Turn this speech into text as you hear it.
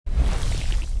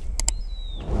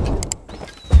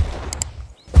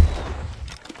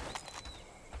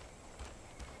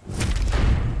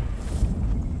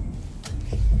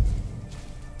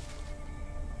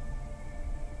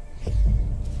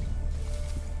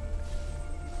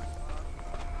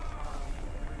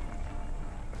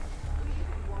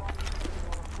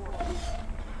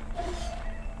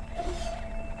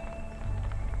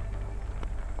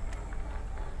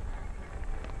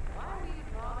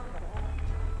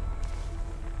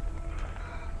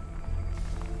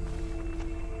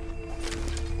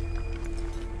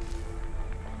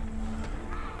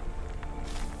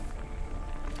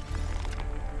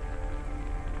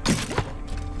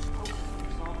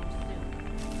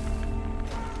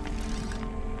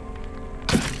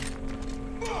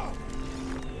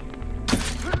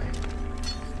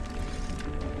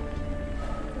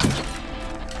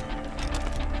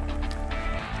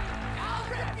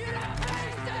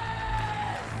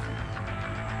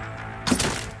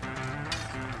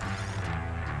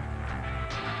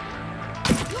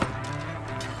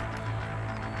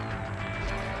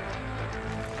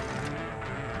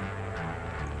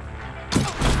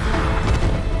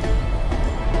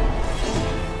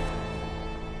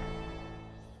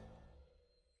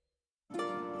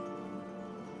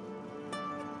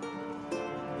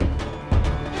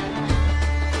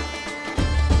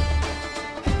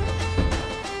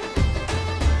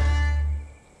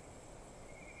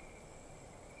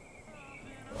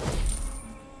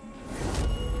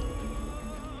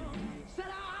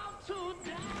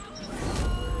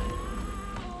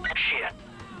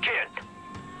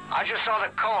just saw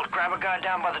the cult grab a guy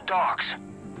down by the docks.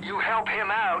 You help him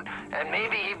out, and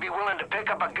maybe he'd be willing to pick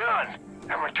up a gun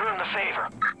and return the favor.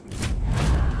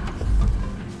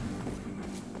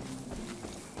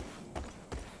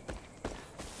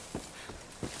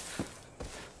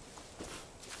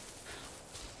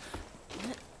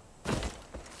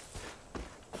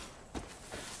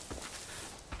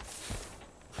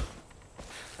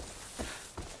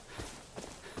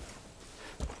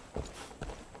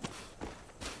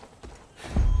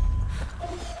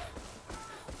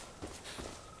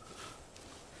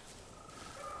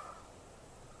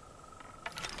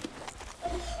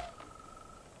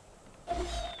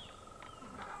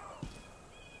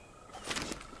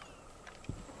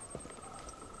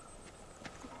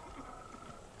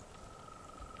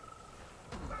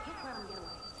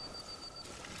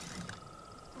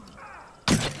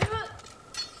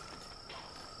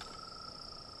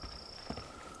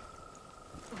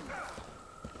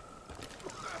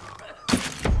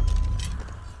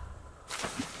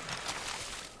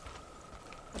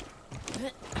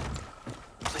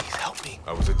 Please help me.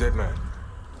 I was a dead man.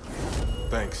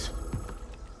 Thanks.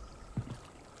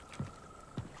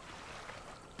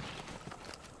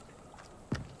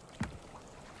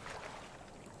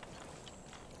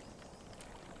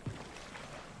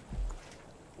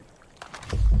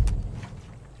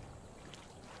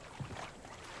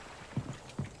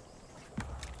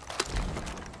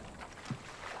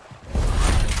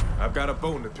 I've got a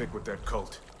bone to pick with that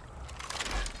cult.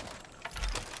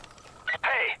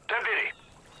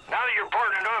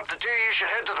 The two of you should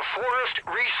head to the Forest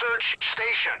Research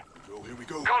Station. Here we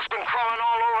go. Cult's been crawling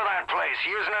all over that place,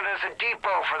 using it as a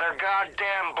depot for their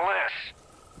goddamn bliss.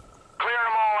 Clear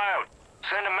them all out.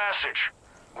 Send a message.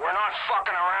 We're not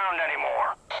fucking around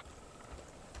anymore.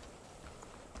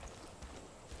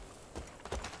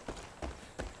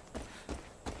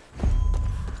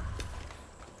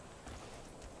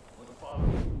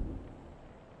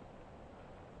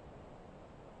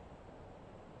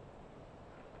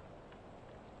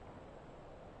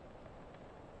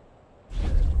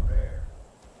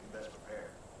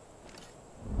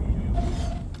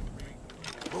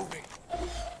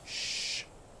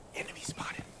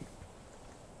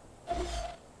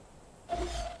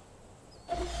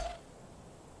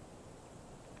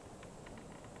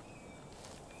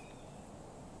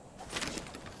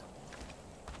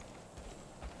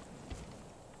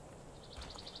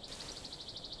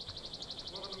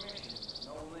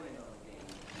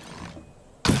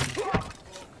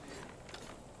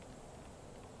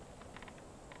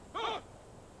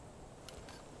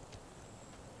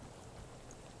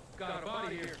 Got a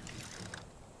body here.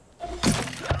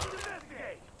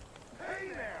 Hey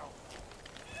now!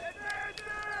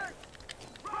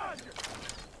 Roger!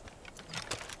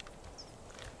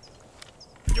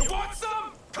 You want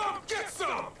some? Come get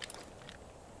some!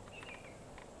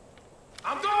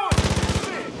 I'm going!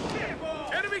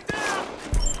 Enemy down!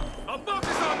 I'll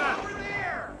focus on that! Over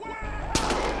there!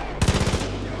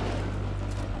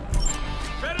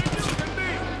 Better you than me!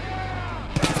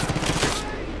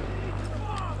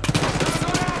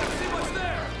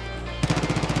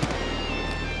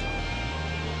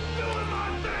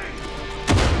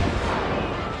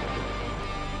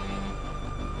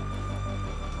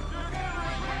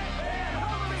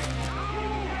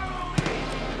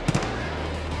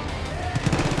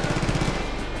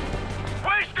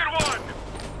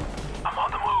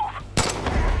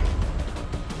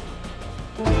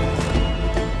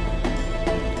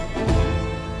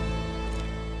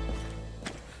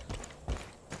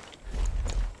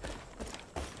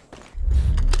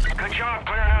 Good job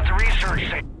clearing out the research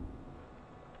station.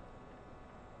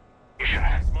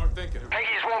 Smart thinking.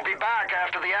 Peggies won't be back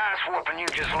after the ass whooping you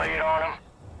just laid on them.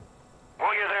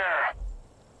 While you're there,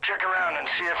 check around and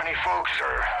see if any folks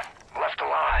are left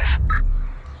alive.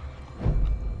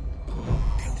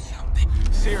 Do something.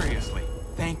 Seriously,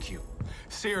 thank you.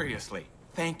 Seriously,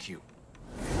 thank you.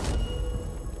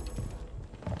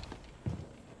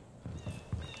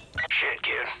 Shit,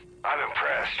 kid. I'm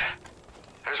impressed.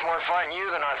 There's more fighting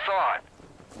you than I thought.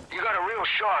 You got a real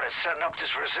shot at setting up this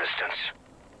resistance.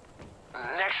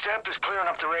 Next step is clearing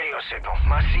up the radio signal.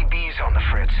 My CB's on the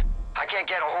fritz. I can't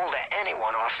get a hold of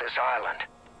anyone off this island.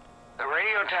 The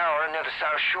radio tower near the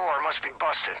South Shore must be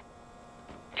busted.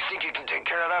 You think you can take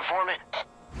care of that for me?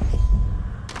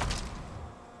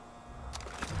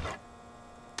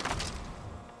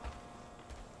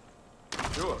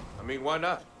 Sure. I mean, why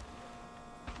not?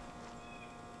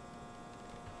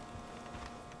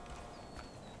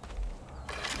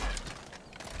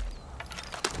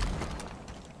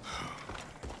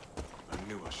 I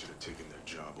knew I should have taken that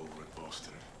job over in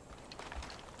Boston.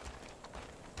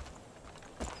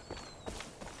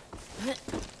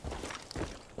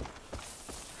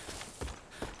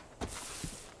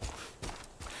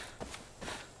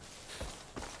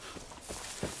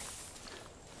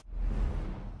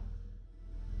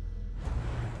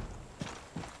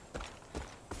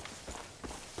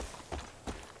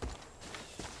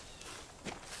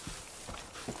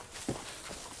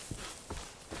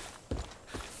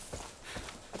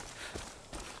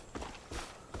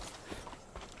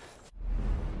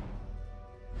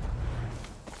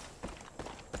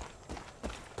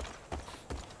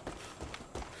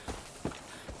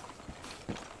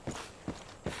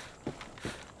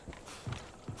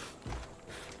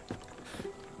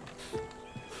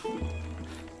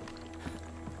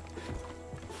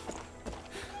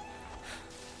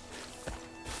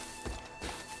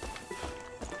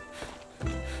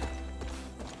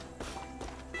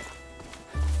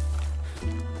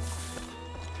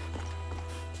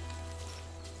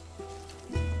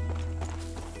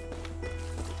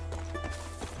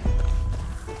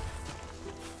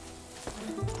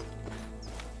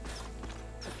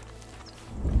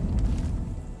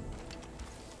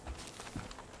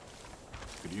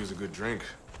 good drink,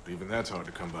 but even that's hard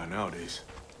to come by nowadays.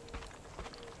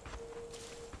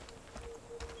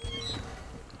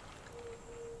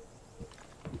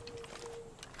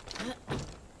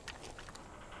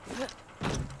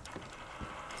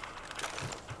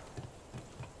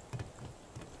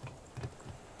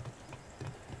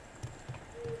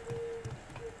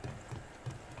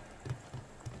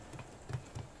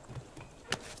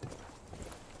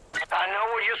 I know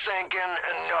what you're thinking,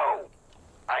 and no.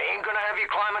 I ain't gonna have you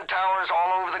climbing towers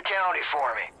all over the county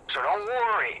for me, so don't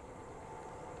worry.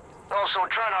 Also,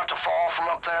 try not to fall from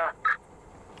up there.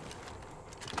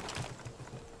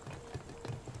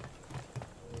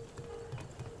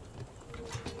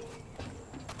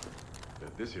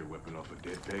 Got this here weapon off a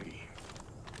dead Peggy.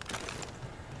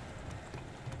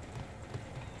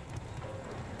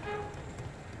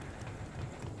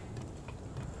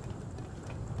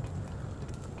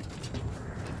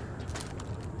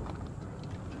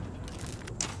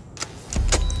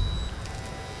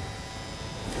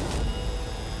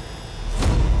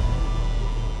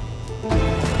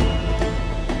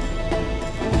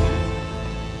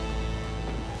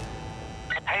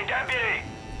 Hey, Deputy!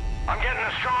 I'm getting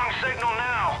a strong signal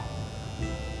now.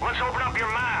 Let's open up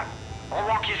your map. I'll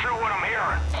walk you through what I'm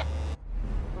hearing.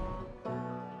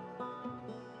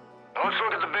 Let's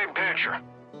look at the big picture.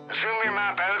 Zoom your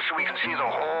map out so we can see the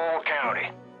whole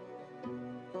county.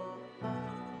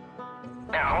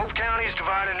 Now, Hope County is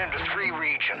divided into 3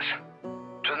 regions.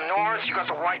 To the north, you got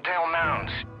the Whitetail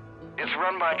Mountains. It's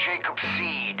run by Jacob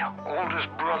Seed, oldest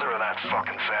brother of that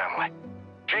fucking family.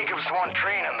 Jacob's the one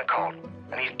training the cult,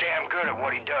 and he's damn good at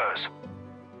what he does.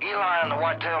 Eli and the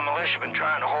Whitetail Militia have been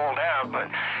trying to hold out, but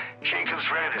Jacob's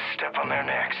ready to step on their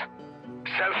necks.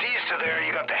 Southeast of there,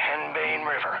 you got the Henbane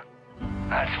River.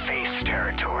 That's Faith's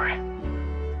territory.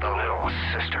 The little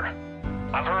sister.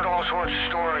 I've heard all sorts of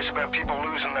stories about people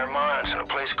losing their minds in a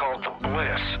place called the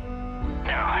Bliss.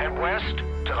 Now, head west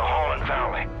to the Holland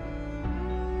Valley.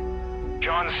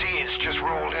 John Seeds just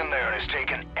rolled in there and has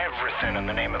taken everything in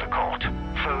the name of the cult.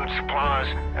 Food, supplies,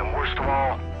 and worst of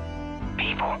all,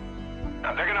 people.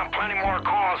 Now, they're gonna have plenty more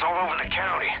calls all over the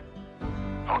county.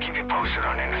 I'll keep you posted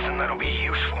on anything that'll be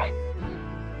useful.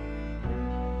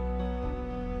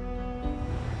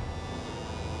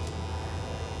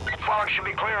 Fog should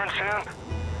be clearing soon,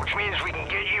 which means we can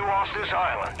get you off this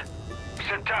island.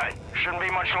 Sit tight. Shouldn't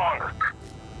be much longer.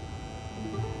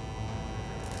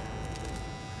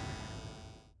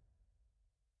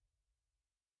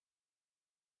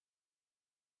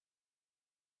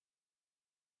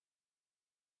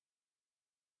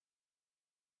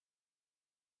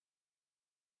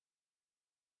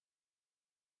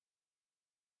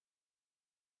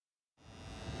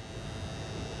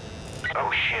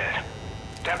 Oh shit.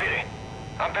 Deputy,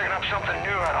 I'm picking up something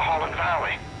new out of Holland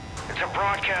Valley. It's a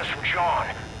broadcast from John.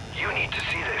 You need to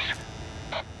see this.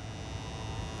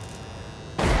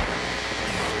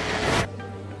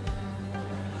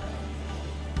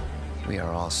 We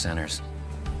are all sinners.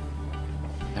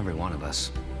 Every one of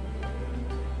us.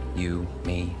 You,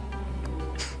 me.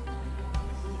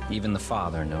 Even the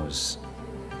Father knows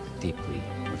deeply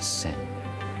of sin.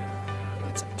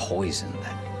 It's a poison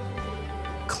that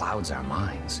clouds our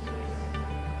minds.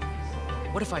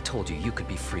 What if I told you you could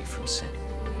be free from sin?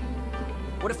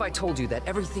 What if I told you that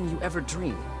everything you ever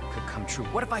dreamed could come true?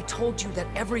 What if I told you that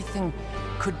everything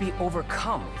could be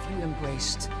overcome if you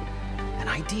embraced an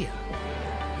idea?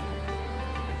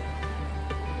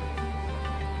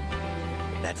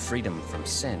 That freedom from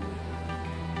sin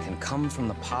can come from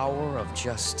the power of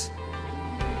just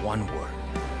one word.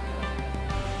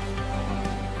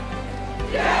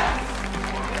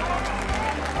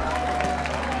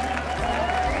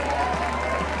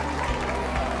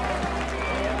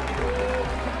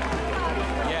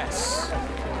 Yes,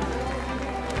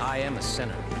 I am a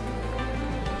sinner.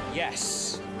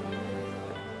 Yes,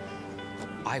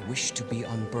 I wish to be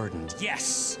unburdened.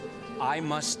 Yes, I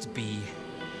must be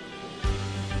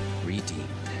redeemed.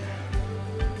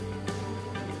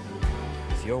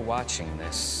 If you're watching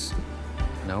this,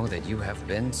 know that you have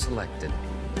been selected.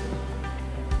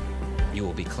 You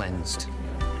will be cleansed.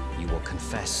 You will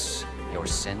confess your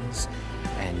sins,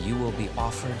 and you will be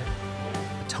offered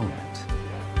atonement.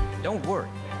 Don't worry.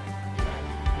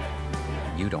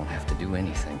 You don't have to do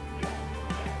anything.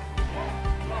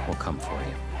 We'll come for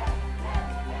you.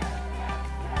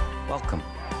 Welcome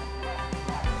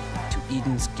to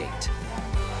Eden's Gate.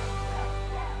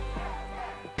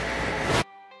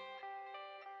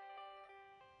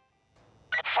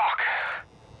 Fuck.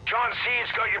 John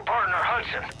Seed's got your partner,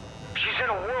 Hudson. She's in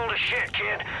a world of shit,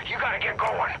 kid. You gotta get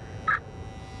going.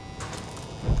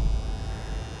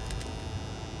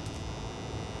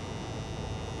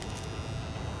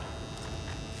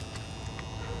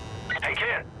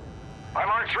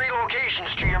 locations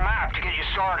to your map to get you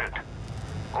started.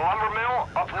 The lumber mill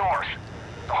up north,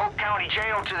 the Hope County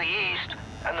Jail to the east,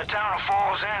 and the town of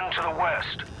Falls End to the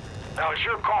west. Now it's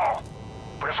your call,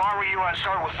 but if I were you, I'd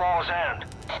start with Falls End.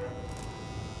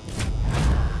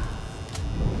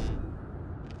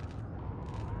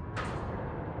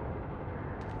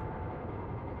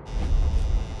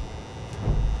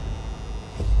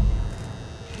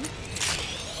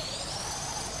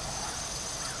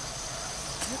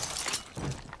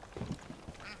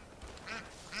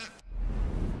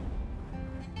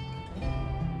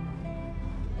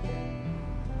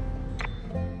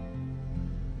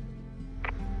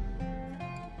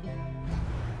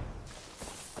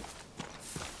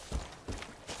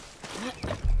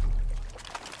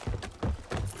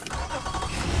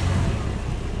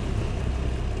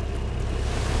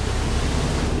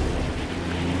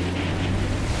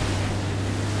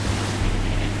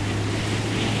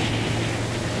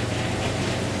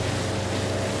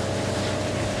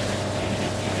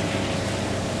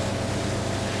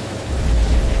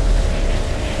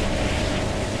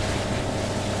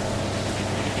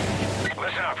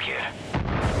 Kid.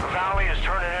 The valley is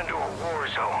turning into a war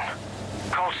zone.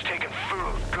 Cults taking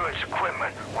food, goods,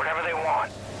 equipment, whatever they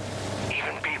want.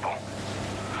 Even people.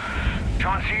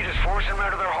 John Seed is forcing them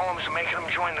out of their homes and making them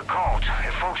join the cult.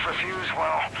 If folks refuse,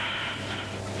 well,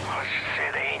 let's just say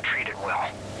they ain't treated well.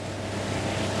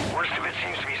 Worst of it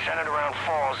seems to be centered around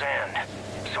Falls End,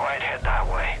 so I'd head that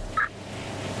way.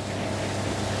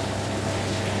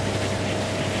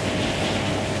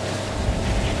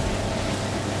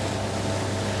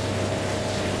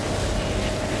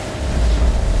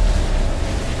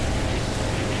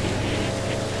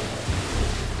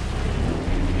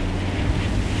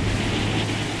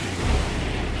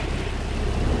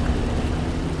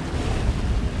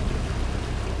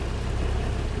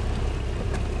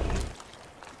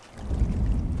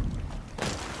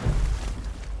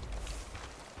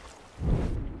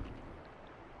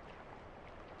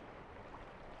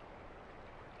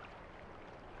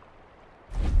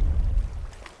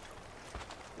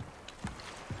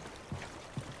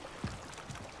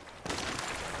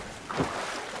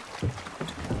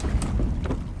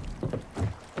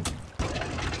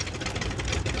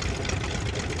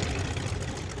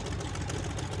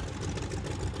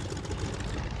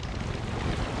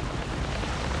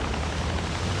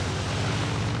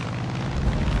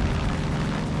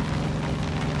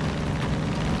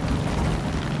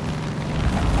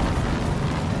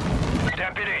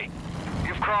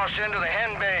 Into the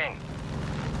henbane.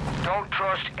 Don't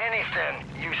trust anything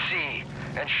you see.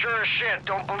 And sure as shit,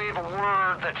 don't believe a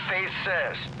word that Faith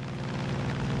says.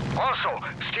 Also,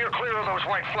 steer clear of those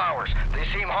white flowers. They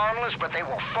seem harmless, but they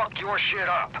will fuck your shit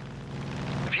up.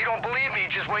 If you don't believe me,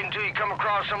 just wait until you come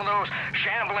across some of those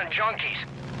shambling junkies.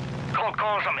 Cult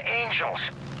calls them angels.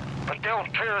 But they'll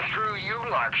tear through you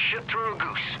like shit through a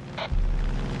goose.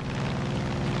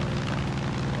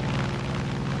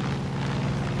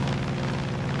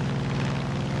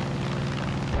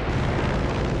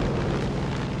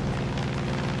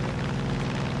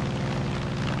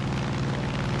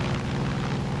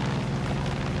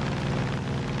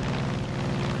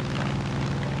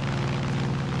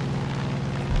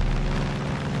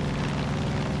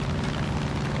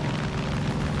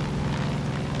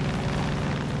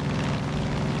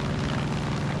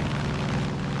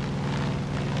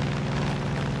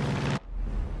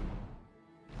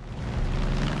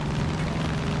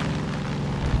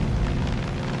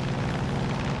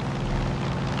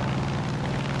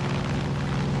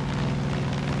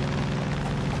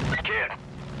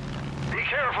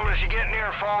 As you get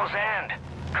near Falls End,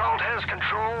 Cult has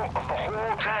control of the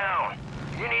whole town.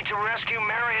 You need to rescue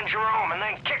Mary and Jerome and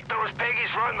then kick those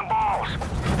piggies right in the balls.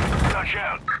 Touch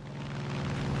out.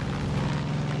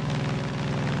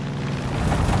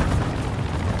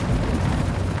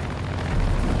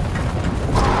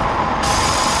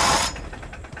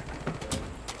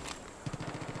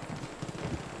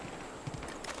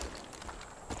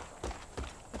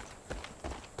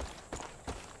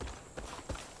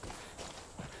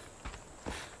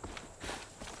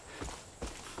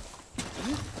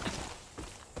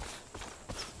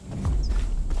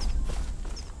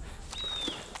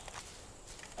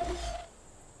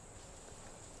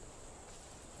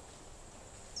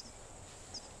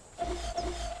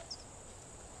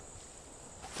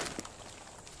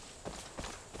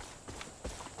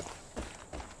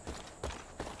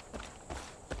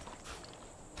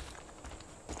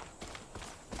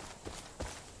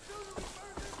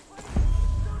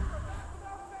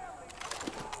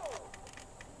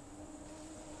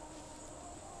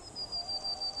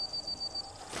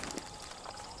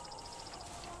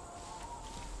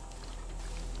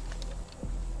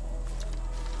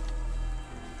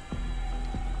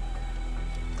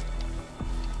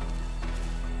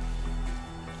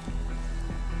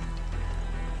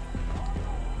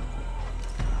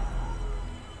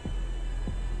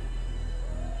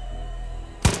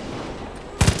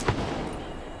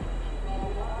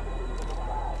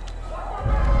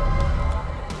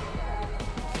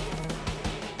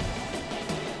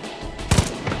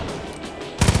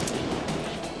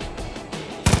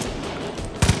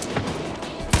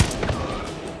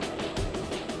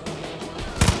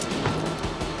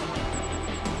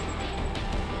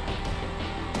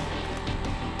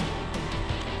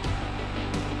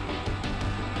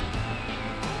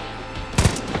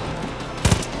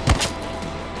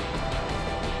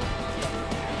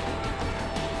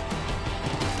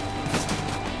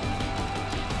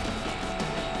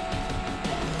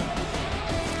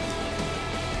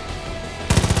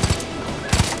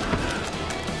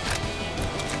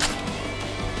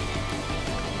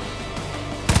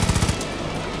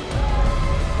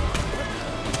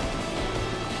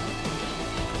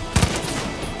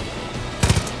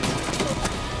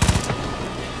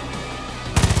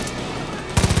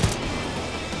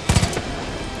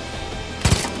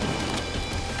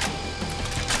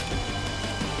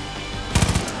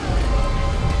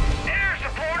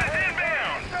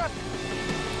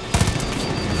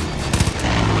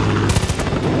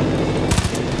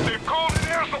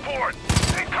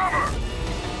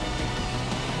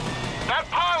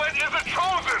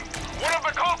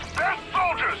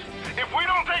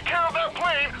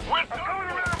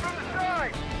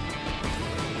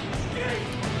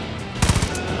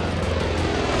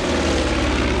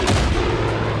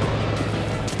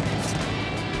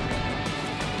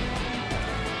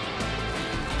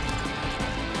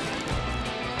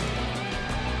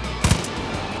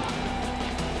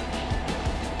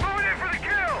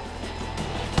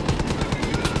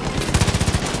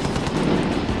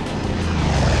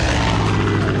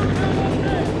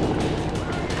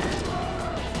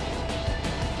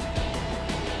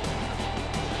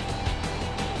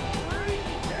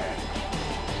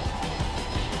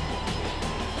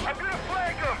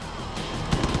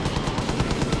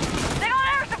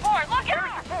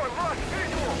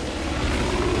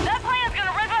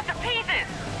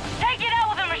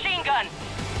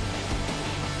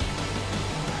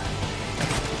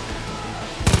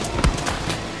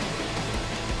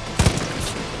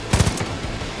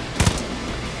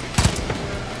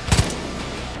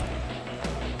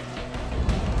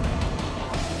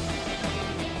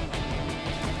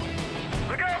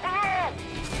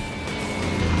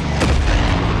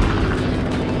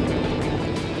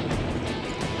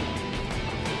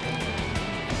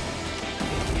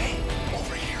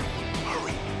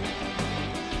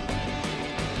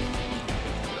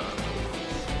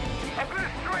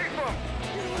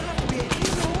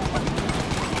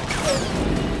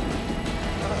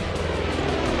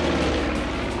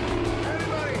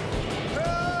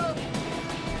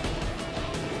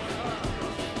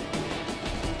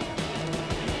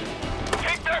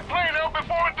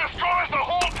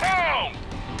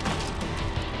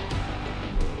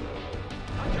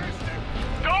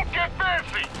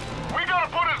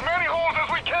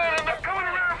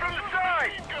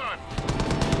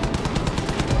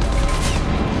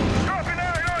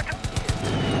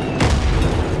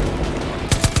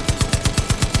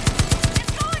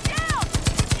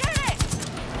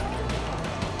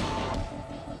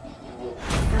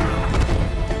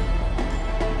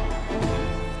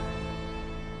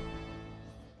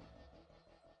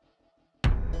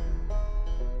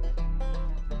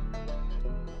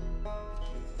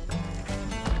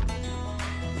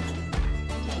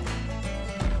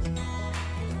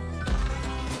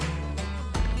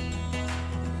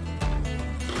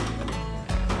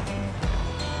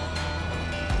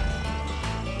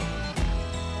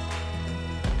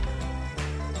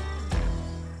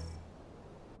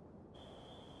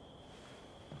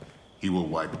 He will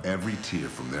wipe every tear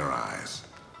from their eyes.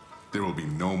 There will be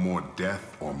no more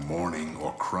death or mourning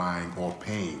or crying or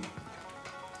pain.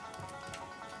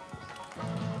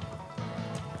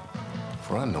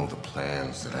 For I know the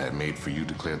plans that I have made for you,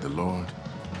 declared the Lord.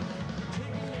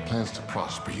 Plans to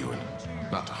prosper you and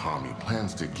not to harm you.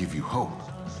 Plans to give you hope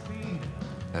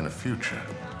and a future.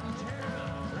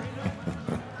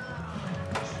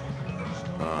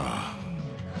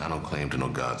 I don't claim to know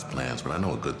God's plans, but I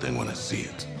know a good thing when I see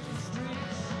it.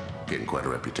 Getting quite a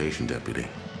reputation, Deputy.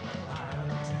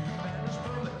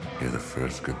 You're the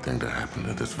first good thing to happen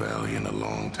to this valley in a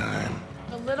long time.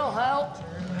 A little help.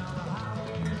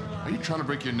 Are you trying to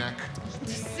break your neck?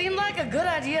 Seemed like a good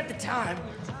idea at the time.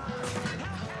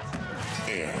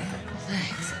 Yeah.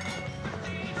 Thanks.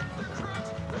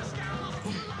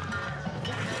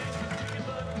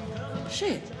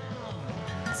 Shit.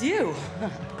 It's you.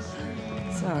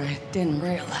 Sorry, didn't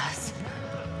realize.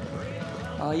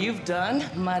 All you've done,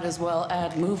 might as well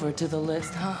add Mover to the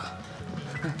list, huh?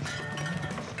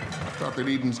 Thought that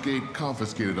Eden's Gate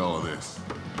confiscated all of this.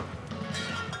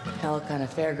 Hell kind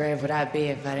of fair grave would I be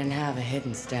if I didn't have a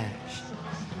hidden stash.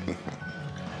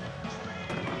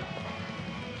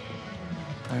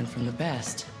 Learn from the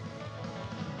best.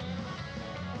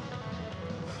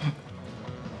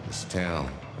 This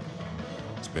town,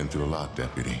 it's been through a lot,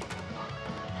 Deputy.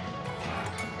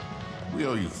 We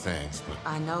owe you thanks, but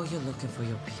I know you're looking for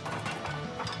your people.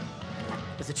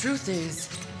 But the truth is,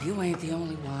 you ain't the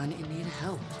only one in need of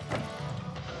help.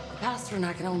 The pastor and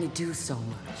I can only do so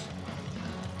much.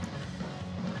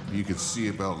 you could see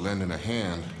about lending a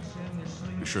hand,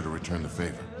 be sure to return the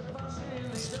favor.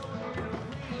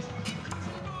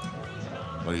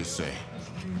 What do you say?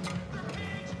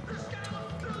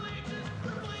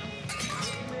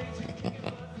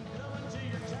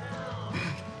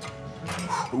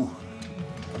 Ooh.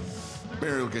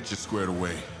 Barry will get you squared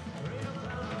away.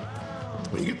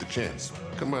 When you get the chance,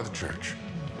 come by the church.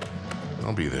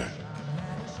 I'll be there.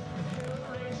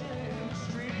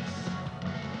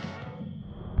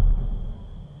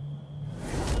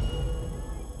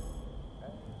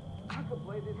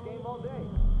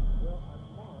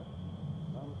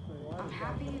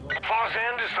 Falls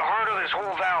End is the heart of this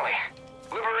whole valley.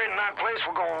 Liberating that place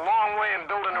will go a long way in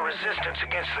building a resistance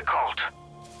against the cult.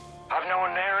 I've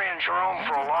known Neri and Jerome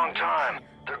for a long time.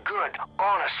 They're good,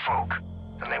 honest folk,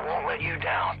 and they won't let you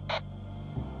down.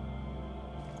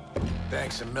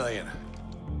 Thanks a million.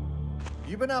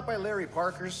 You been out by Larry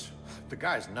Parker's? The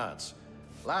guy's nuts.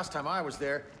 Last time I was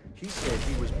there, he said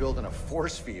he was building a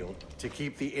force field to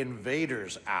keep the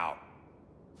invaders out.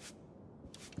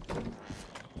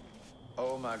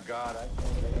 Oh my God,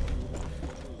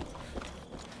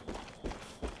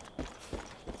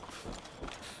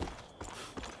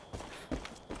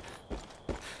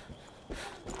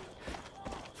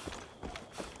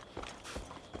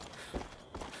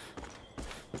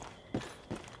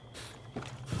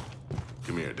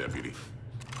 Come here, Deputy.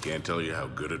 Can't tell you how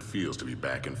good it feels to be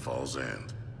back in Falls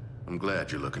End. I'm glad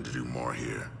you're looking to do more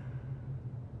here.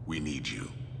 We need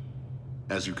you.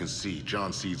 As you can see,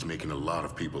 John Seed's making a lot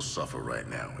of people suffer right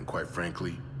now, and quite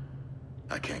frankly,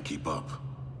 I can't keep up.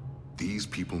 These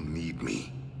people need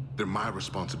me. They're my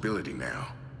responsibility now.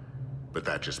 But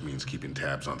that just means keeping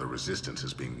tabs on the resistance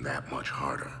as being that much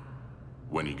harder.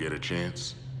 When you get a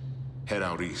chance, head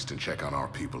out east and check on our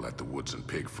people at the Woods and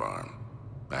Pig Farm.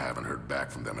 I haven't heard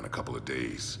back from them in a couple of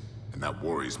days, and that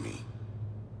worries me.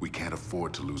 We can't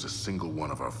afford to lose a single one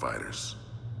of our fighters.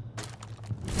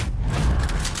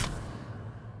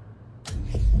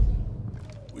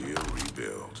 We'll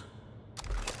rebuild,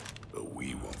 but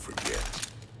we won't forget.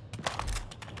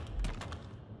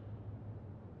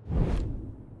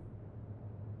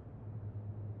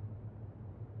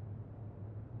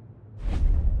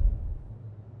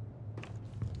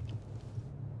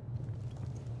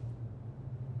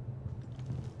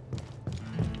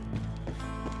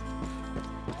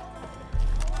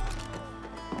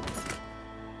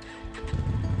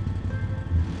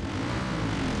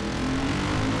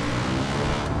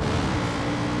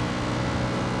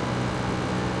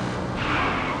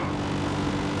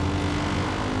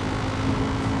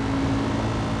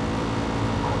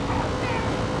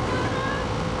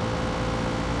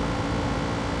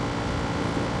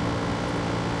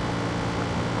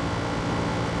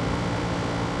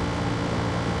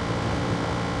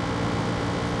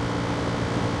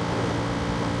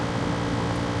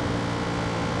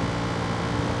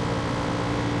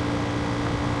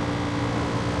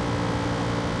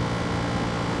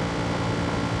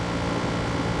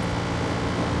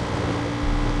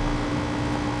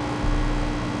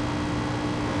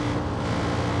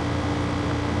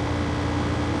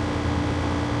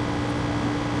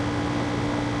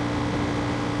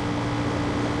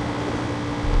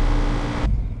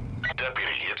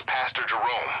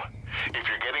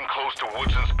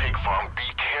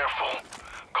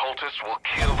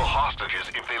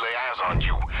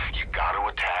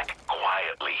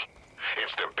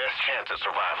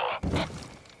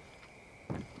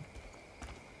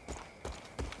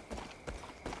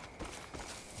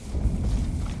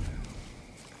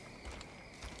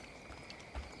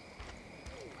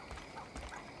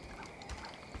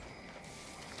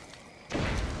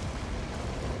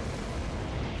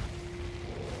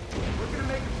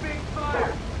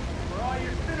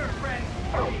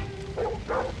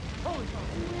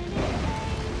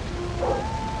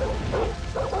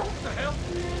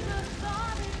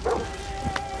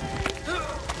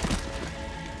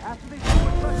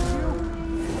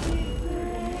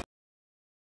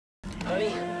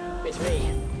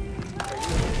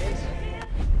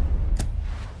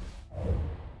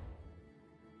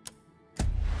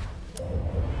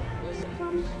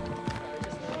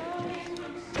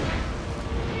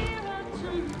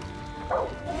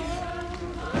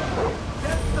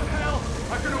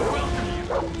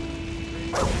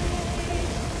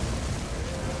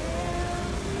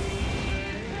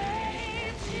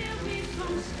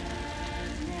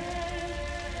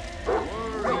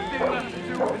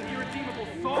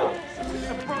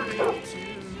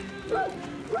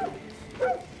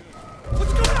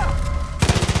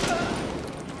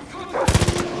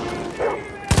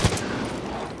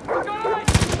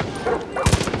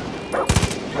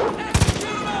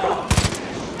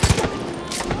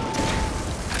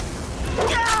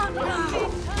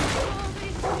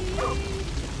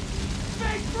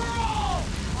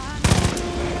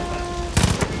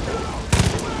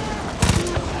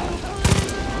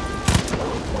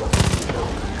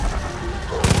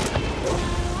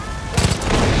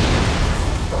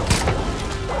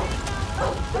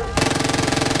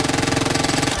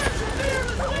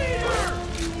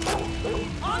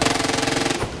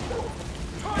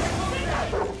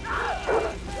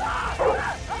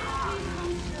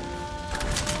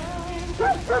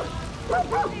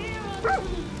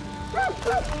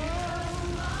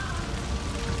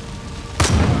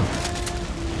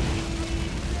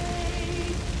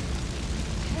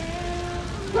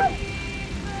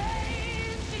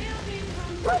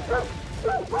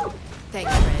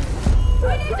 Thanks, friend. We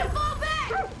need to fall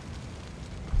back!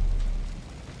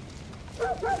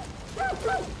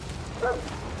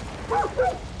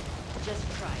 Just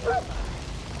try it.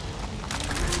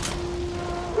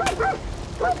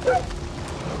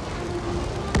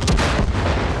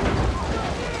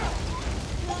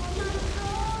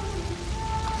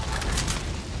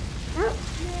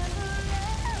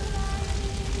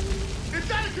 It's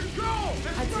out of control!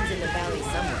 Hudson's in the valley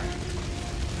somewhere.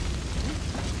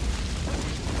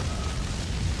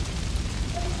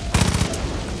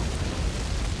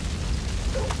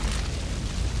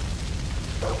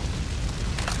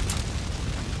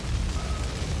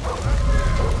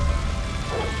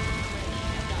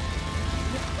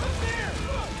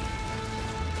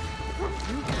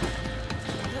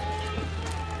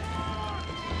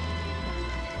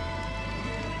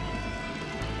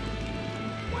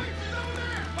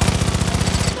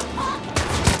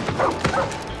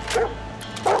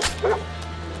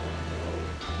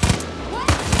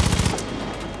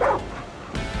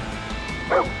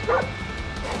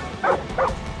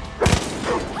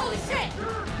 Holy shit!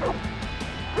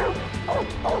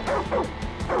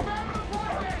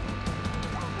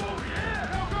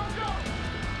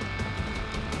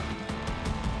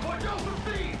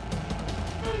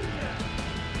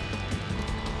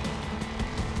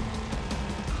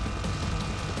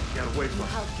 Gotta wait You for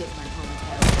helped get my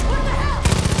hometown. What the hell?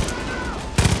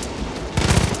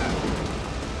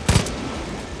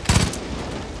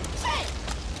 Shit!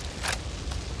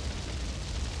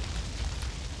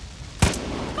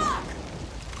 Fuck!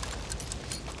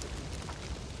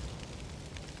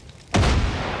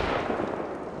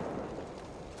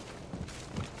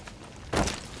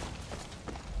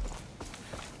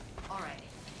 All right,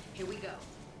 here we go.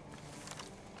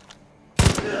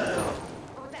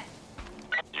 What was that?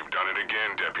 You've done it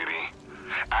again, Deputy.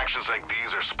 Actions like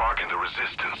these are sparking the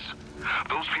resistance.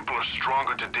 Those people are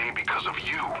stronger today because of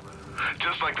you.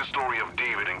 Just like the story of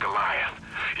David and Goliath.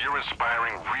 You're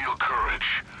inspiring real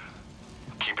courage.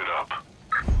 Keep it up.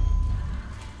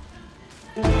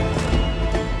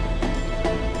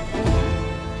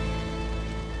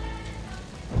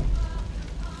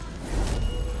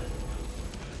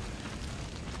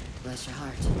 Bless your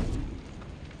heart.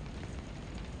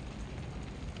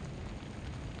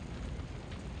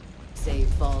 Save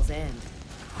Fall's End.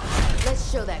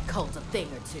 Let's show that cult a thing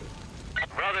or two.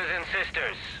 Brothers and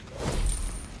sisters,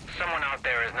 someone out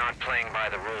there is not playing by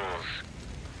the rules.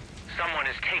 Someone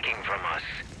is taking from us,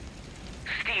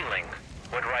 stealing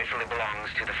what rightfully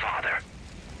belongs to the Father.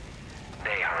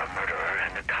 They are a murderer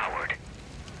and a coward.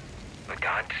 But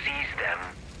God sees them,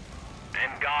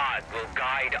 and God will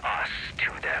guide us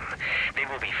to them. They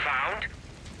will be found,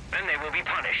 and they will be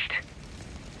punished.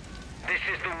 This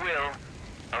is the will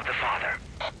of the Father.